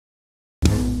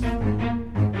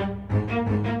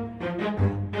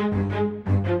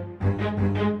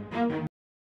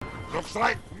Looks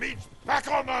like meat's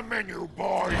back on the menu,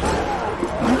 boys!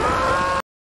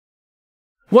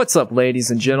 What's up, ladies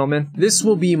and gentlemen? This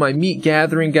will be my meat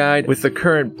gathering guide with the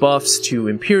current buffs to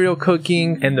imperial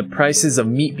cooking and the prices of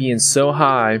meat being so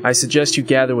high. I suggest you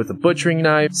gather with a butchering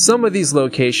knife. Some of these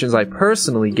locations I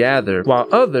personally gather, while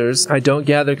others I don't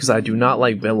gather because I do not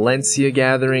like Valencia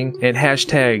gathering. And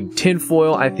hashtag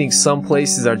tinfoil, I think some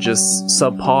places are just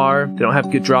subpar. They don't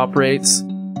have good drop rates.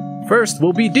 First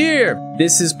will be deer.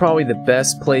 This is probably the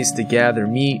best place to gather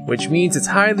meat, which means it's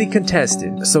highly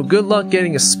contested. So good luck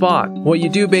getting a spot. What you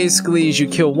do basically is you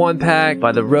kill one pack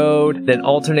by the road, then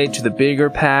alternate to the bigger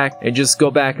pack, and just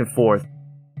go back and forth.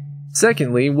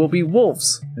 Secondly will be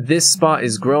wolves. This spot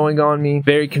is growing on me,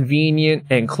 very convenient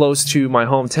and close to my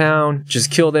hometown.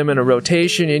 Just kill them in a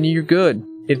rotation and you're good.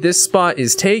 If this spot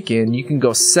is taken, you can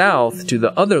go south to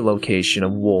the other location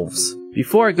of wolves.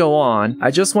 Before I go on,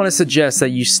 I just want to suggest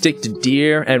that you stick to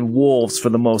deer and wolves for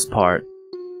the most part.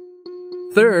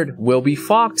 Third will be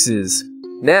foxes.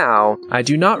 Now, I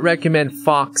do not recommend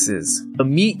foxes. The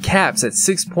meat caps at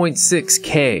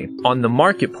 6.6k on the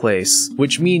marketplace,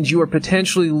 which means you are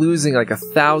potentially losing like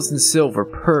 1,000 silver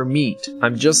per meat.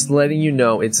 I'm just letting you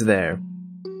know it's there.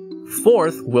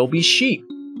 Fourth will be sheep.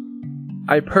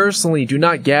 I personally do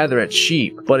not gather at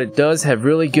sheep, but it does have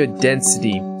really good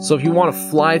density, so if you want to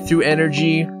fly through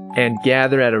energy and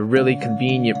gather at a really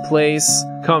convenient place,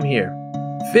 come here.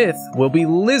 Fifth will be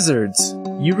lizards.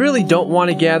 You really don't want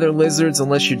to gather lizards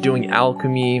unless you're doing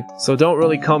alchemy, so don't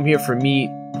really come here for meat,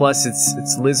 plus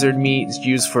it's lizard meat, it's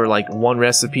used for like one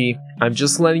recipe. I'm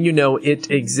just letting you know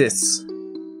it exists.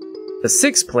 The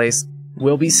sixth place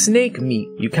will be snake meat.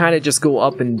 You kind of just go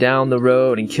up and down the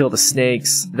road and kill the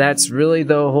snakes. That's really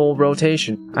the whole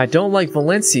rotation. I don't like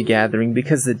Valencia gathering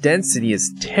because the density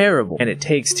is terrible and it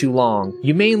takes too long.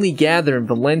 You mainly gather in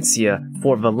Valencia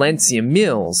for Valencia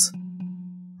meals.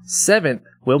 Seventh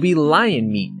will be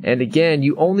lion meat, and again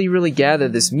you only really gather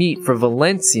this meat for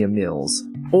Valencia meals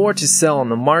or to sell on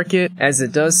the market, as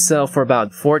it does sell for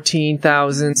about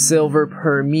 14,000 silver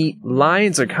per meat.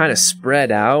 Lions are kind of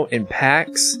spread out in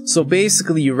packs, so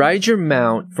basically you ride your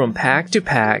mount from pack to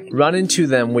pack, run into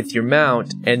them with your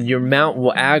mount, and your mount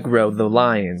will aggro the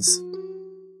lions.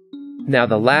 Now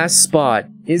the last spot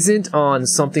isn't on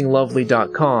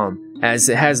somethinglovely.com, as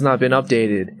it has not been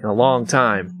updated in a long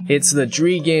time. It's the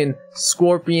Dragon,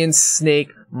 Scorpion, Snake,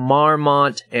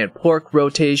 Marmont, and Pork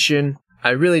rotation. I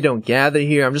really don't gather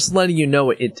here, I'm just letting you know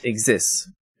it exists.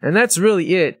 And that's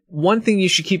really it. One thing you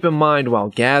should keep in mind while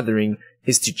gathering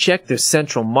is to check their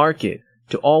central market,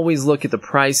 to always look at the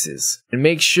prices, and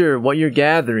make sure what you're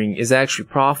gathering is actually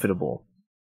profitable.